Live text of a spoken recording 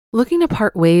Looking to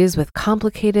part ways with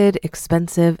complicated,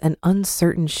 expensive, and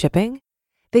uncertain shipping?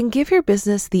 Then give your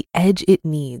business the edge it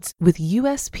needs with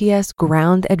USPS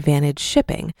Ground Advantage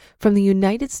shipping from the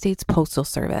United States Postal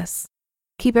Service.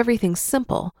 Keep everything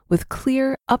simple with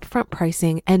clear, upfront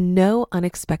pricing and no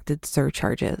unexpected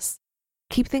surcharges.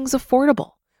 Keep things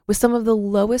affordable with some of the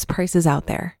lowest prices out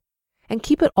there. And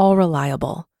keep it all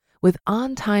reliable with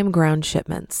on-time ground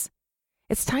shipments.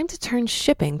 It's time to turn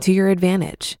shipping to your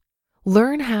advantage.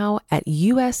 Learn how at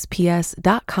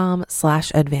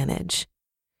USPS.com/advantage.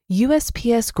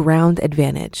 USPS Ground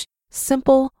Advantage.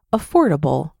 Simple,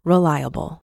 affordable,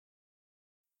 reliable.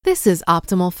 This is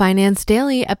Optimal Finance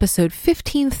Daily, episode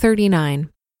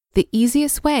 1539. The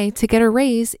easiest way to get a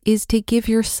raise is to give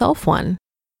yourself one,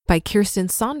 by Kiersten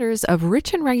Saunders of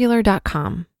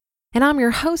richandregular.com. And I'm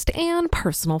your host and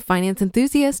personal finance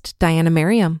enthusiast, Diana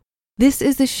Merriam. This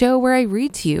is the show where I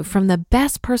read to you from the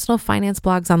best personal finance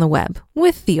blogs on the web,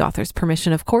 with the author's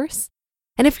permission, of course.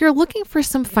 And if you're looking for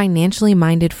some financially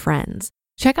minded friends,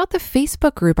 check out the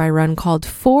Facebook group I run called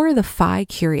For the Fi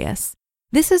Curious.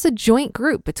 This is a joint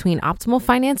group between Optimal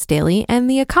Finance Daily and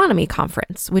the Economy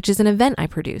Conference, which is an event I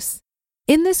produce.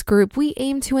 In this group, we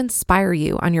aim to inspire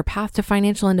you on your path to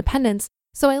financial independence,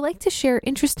 so I like to share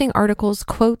interesting articles,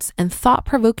 quotes, and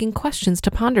thought-provoking questions to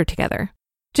ponder together.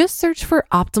 Just search for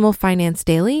Optimal Finance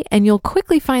Daily and you'll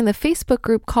quickly find the Facebook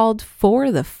group called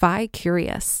For the Fi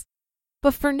Curious.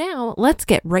 But for now, let's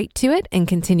get right to it and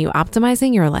continue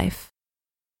optimizing your life.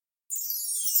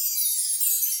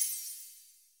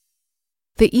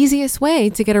 The easiest way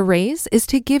to get a raise is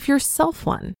to give yourself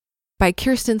one, by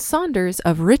Kiersten Saunders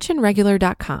of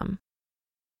richandregular.com.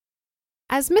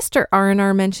 As Mr.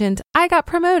 R&R mentioned, I got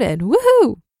promoted.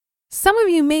 Woohoo! Some of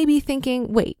you may be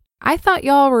thinking, wait, I thought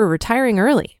y'all were retiring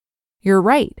early. You're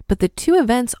right, but the two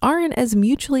events aren't as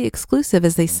mutually exclusive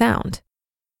as they sound.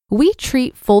 We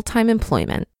treat full-time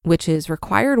employment, which is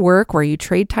required work where you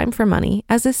trade time for money,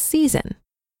 as a season.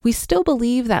 We still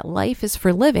believe that life is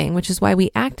for living, which is why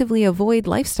we actively avoid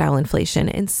lifestyle inflation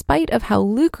in spite of how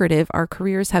lucrative our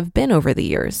careers have been over the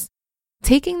years.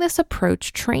 Taking this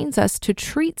approach trains us to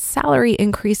treat salary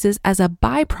increases as a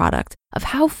byproduct of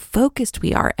how focused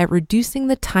we are at reducing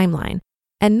the timeline,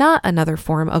 and not another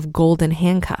form of golden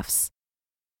handcuffs.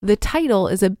 The title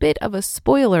is a bit of a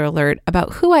spoiler alert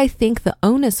about who I think the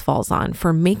onus falls on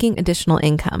for making additional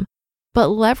income, but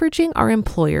leveraging our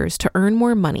employers to earn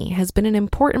more money has been an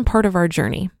important part of our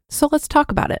journey, so let's talk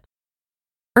about it.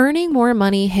 Earning more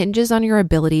money hinges on your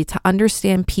ability to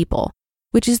understand people,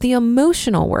 which is the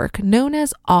emotional work known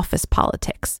as office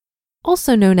politics,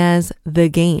 also known as the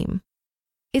game.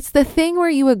 It's the thing where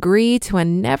you agree to a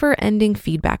never-ending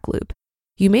feedback loop.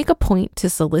 You make a point to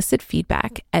solicit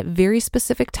feedback at very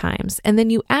specific times, and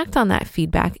then you act on that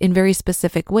feedback in very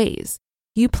specific ways.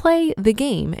 You play the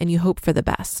game and you hope for the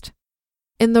best.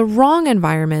 In the wrong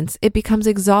environments, it becomes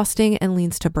exhausting and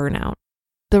leads to burnout.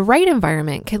 The right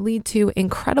environment can lead to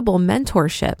incredible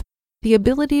mentorship, the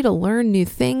ability to learn new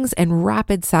things, and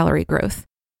rapid salary growth.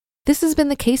 This has been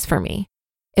the case for me.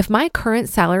 If my current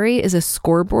salary is a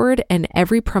scoreboard and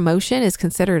every promotion is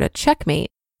considered a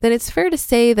checkmate, then it's fair to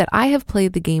say that I have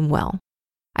played the game well.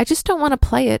 I just don't want to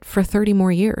play it for 30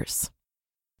 more years.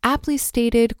 Aptly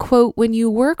stated, quote, when you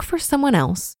work for someone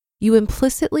else, you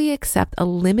implicitly accept a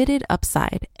limited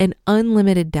upside and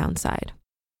unlimited downside.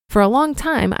 For a long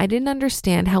time, I didn't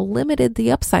understand how limited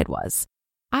the upside was.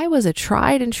 I was a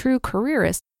tried and true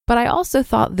careerist, but I also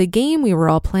thought the game we were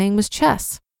all playing was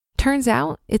chess. Turns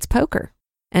out it's poker,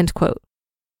 end quote.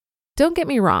 Don't get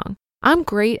me wrong. I'm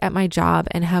great at my job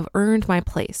and have earned my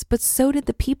place, but so did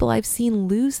the people I've seen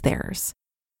lose theirs.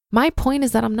 My point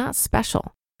is that I'm not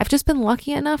special. I've just been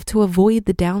lucky enough to avoid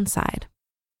the downside.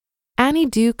 Annie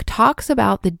Duke talks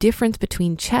about the difference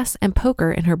between chess and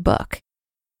poker in her book.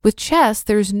 With chess,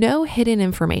 there's no hidden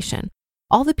information.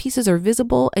 All the pieces are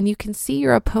visible and you can see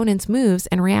your opponent's moves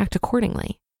and react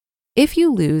accordingly. If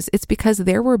you lose, it's because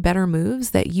there were better moves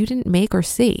that you didn't make or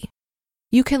see.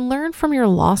 You can learn from your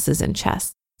losses in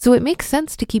chess, so it makes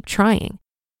sense to keep trying.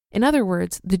 In other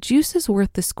words, the juice is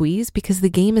worth the squeeze because the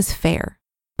game is fair.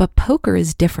 But poker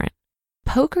is different.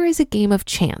 Poker is a game of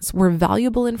chance where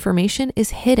valuable information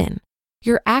is hidden.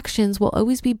 Your actions will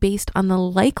always be based on the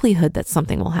likelihood that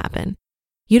something will happen.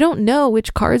 You don't know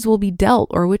which cards will be dealt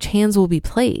or which hands will be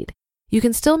played. You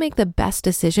can still make the best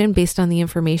decision based on the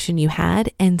information you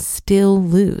had and still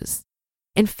lose.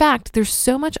 In fact, there's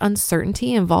so much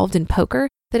uncertainty involved in poker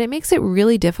that it makes it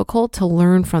really difficult to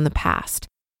learn from the past.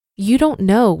 You don't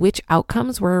know which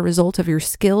outcomes were a result of your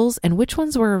skills and which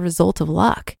ones were a result of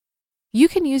luck. You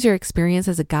can use your experience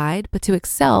as a guide, but to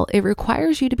excel, it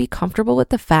requires you to be comfortable with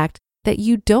the fact that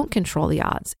you don't control the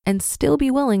odds and still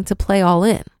be willing to play all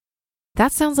in.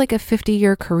 That sounds like a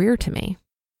 50-year career to me.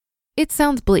 It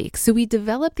sounds bleak, so we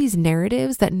develop these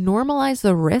narratives that normalize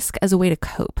the risk as a way to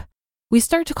cope. We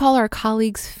start to call our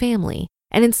colleagues family,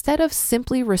 and instead of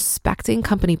simply respecting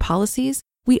company policies,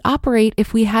 we operate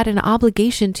if we had an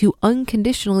obligation to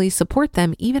unconditionally support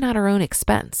them even at our own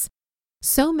expense.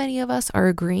 So many of us are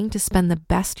agreeing to spend the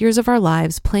best years of our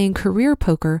lives playing career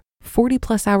poker 40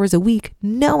 plus hours a week,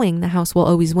 knowing the house will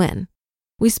always win.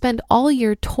 We spend all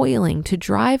year toiling to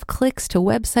drive clicks to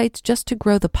websites just to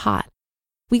grow the pot.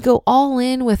 We go all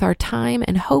in with our time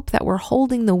and hope that we're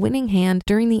holding the winning hand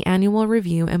during the annual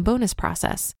review and bonus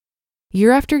process.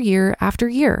 Year after year after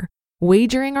year,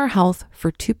 wagering our health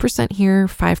for 2% here,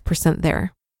 5%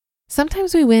 there.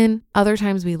 Sometimes we win, other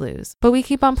times we lose, but we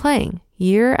keep on playing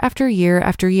year after year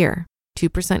after year.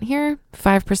 2% here,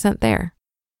 5% there.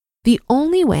 The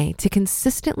only way to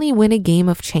consistently win a game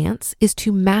of chance is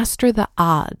to master the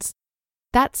odds.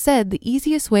 That said, the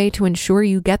easiest way to ensure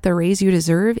you get the raise you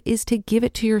deserve is to give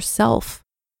it to yourself.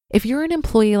 If you're an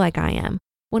employee like I am,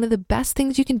 one of the best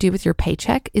things you can do with your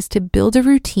paycheck is to build a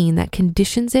routine that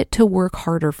conditions it to work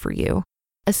harder for you.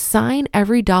 Assign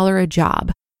every dollar a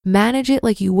job, manage it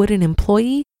like you would an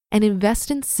employee, and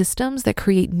invest in systems that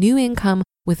create new income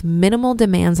with minimal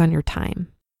demands on your time.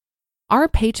 Our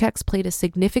paychecks played a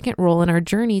significant role in our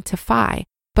journey to FI,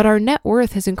 but our net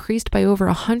worth has increased by over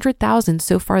 $100,000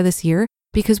 so far this year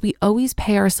because we always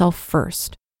pay ourselves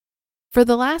first. For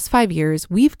the last 5 years,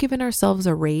 we've given ourselves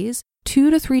a raise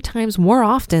 2 to 3 times more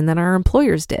often than our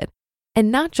employers did, and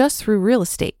not just through real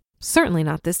estate, certainly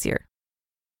not this year.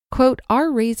 Quote, our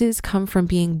raises come from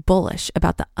being bullish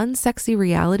about the unsexy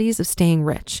realities of staying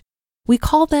rich. We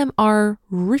call them our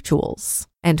rituals,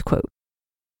 end quote.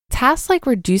 Tasks like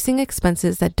reducing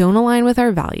expenses that don't align with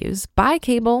our values, buy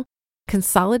cable,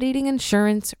 consolidating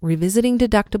insurance, revisiting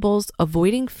deductibles,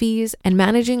 avoiding fees, and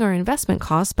managing our investment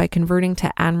costs by converting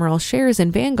to Admiral shares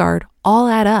in Vanguard all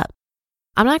add up.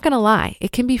 I'm not going to lie,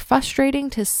 it can be frustrating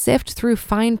to sift through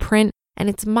fine print, and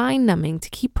it's mind-numbing to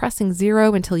keep pressing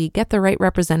 0 until you get the right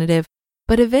representative,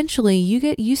 but eventually you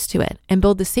get used to it and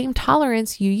build the same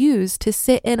tolerance you use to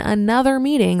sit in another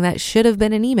meeting that should have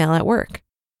been an email at work.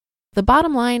 The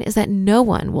bottom line is that no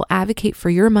one will advocate for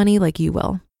your money like you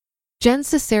will. Jen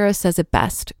Sincero says it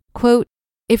best, quote,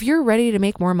 if you're ready to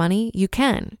make more money, you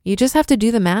can. You just have to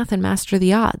do the math and master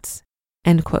the odds,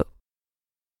 end quote.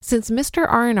 Since Mr.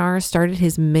 R&R started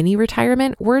his mini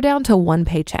retirement, we're down to 1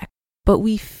 paycheck, but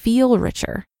we feel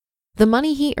richer. The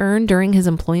money he earned during his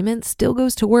employment still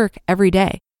goes to work every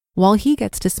day, while he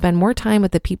gets to spend more time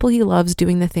with the people he loves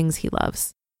doing the things he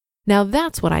loves. Now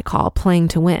that's what I call playing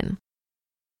to win.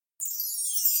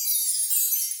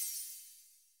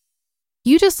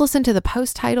 You just listened to the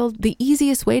post titled, The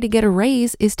Easiest Way to Get a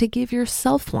Raise is to Give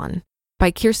Yourself One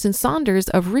by Kiersten Saunders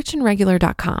of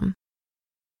richandregular.com.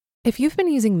 If you've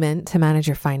been using Mint to manage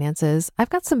your finances,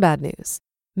 I've got some bad news.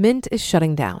 Mint is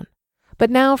shutting down. But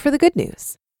now for the good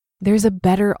news. There's a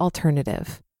better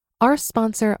alternative. Our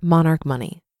sponsor, Monarch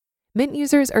Money. Mint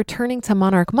users are turning to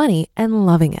Monarch Money and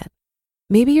loving it.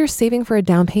 Maybe you're saving for a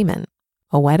down payment,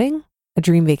 a wedding, a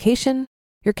dream vacation,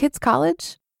 your kid's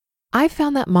college. I've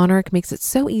found that Monarch makes it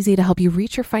so easy to help you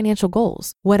reach your financial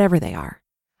goals, whatever they are.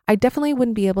 I definitely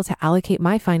wouldn't be able to allocate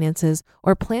my finances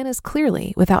or plan as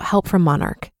clearly without help from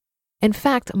Monarch. In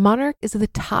fact, Monarch is the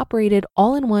top-rated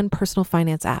all-in-one personal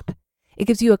finance app. It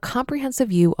gives you a comprehensive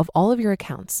view of all of your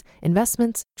accounts,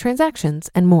 investments, transactions,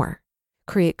 and more.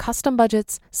 Create custom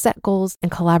budgets, set goals, and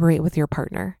collaborate with your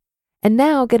partner. And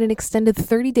now get an extended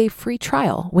 30-day free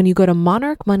trial when you go to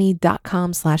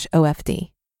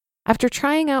monarchmoney.com/OFD. After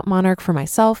trying out Monarch for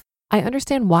myself, I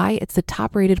understand why it's the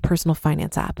top-rated personal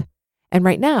finance app. And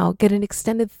right now, get an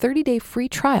extended 30-day free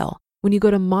trial when you go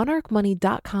to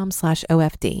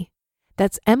monarchmoney.com/OFD.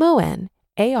 That's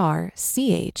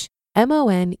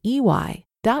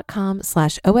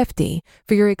monarchmoney.com/OFD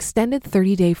for your extended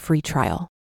 30-day free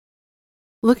trial.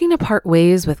 Looking to part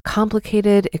ways with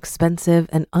complicated, expensive,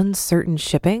 and uncertain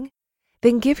shipping?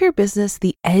 Then give your business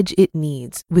the edge it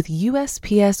needs with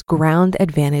USPS Ground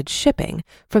Advantage shipping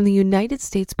from the United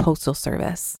States Postal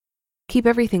Service. Keep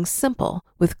everything simple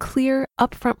with clear,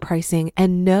 upfront pricing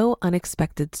and no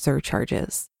unexpected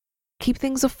surcharges. Keep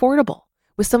things affordable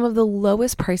with some of the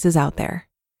lowest prices out there.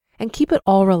 And keep it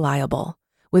all reliable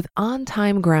with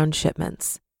on-time ground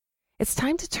shipments. It's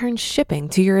time to turn shipping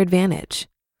to your advantage.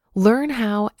 Learn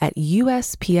how at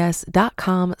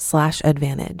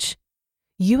USPS.com/advantage.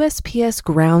 USPS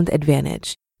Ground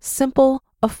Advantage. Simple,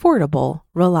 affordable,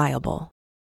 reliable.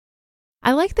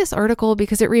 I like this article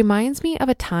because it reminds me of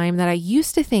a time that I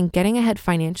used to think getting ahead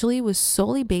financially was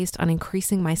solely based on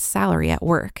increasing my salary at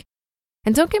work.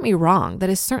 And don't get me wrong,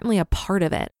 that is certainly a part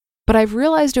of it. But I've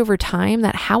realized over time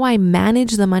that how I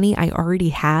manage the money I already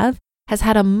have has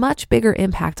had a much bigger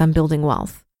impact on building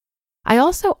wealth. I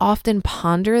also often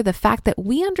ponder the fact that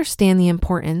we understand the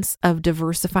importance of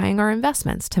diversifying our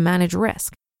investments to manage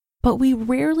risk, but we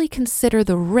rarely consider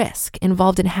the risk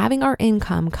involved in having our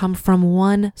income come from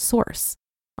one source,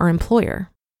 our employer.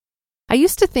 I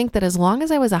used to think that as long as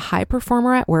I was a high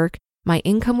performer at work, my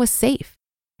income was safe,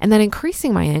 and that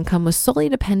increasing my income was solely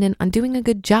dependent on doing a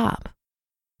good job.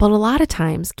 But a lot of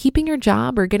times, keeping your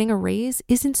job or getting a raise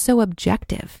isn't so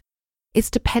objective.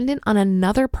 It's dependent on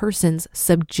another person's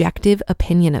subjective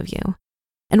opinion of you.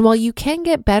 And while you can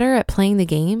get better at playing the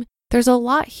game, there's a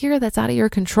lot here that's out of your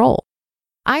control.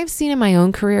 I've seen in my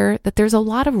own career that there's a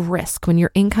lot of risk when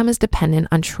your income is dependent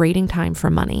on trading time for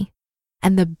money.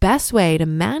 And the best way to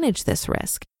manage this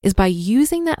risk is by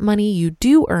using that money you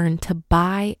do earn to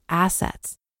buy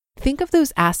assets. Think of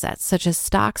those assets, such as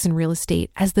stocks and real estate,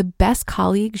 as the best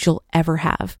colleagues you'll ever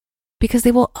have, because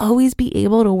they will always be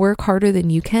able to work harder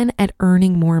than you can at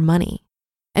earning more money.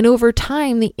 And over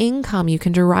time, the income you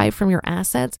can derive from your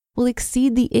assets will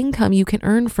exceed the income you can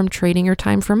earn from trading your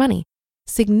time for money,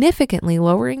 significantly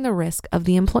lowering the risk of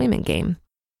the employment game.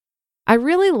 I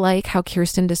really like how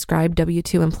Kiersten described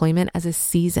W-2 employment as a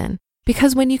season,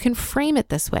 because when you can frame it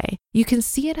this way, you can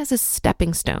see it as a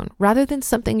stepping stone rather than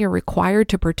something you're required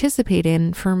to participate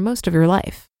in for most of your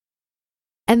life.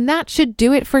 And that should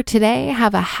do it for today.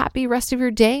 Have a happy rest of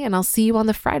your day, and I'll see you on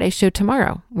the Friday show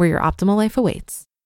tomorrow, where your optimal life awaits.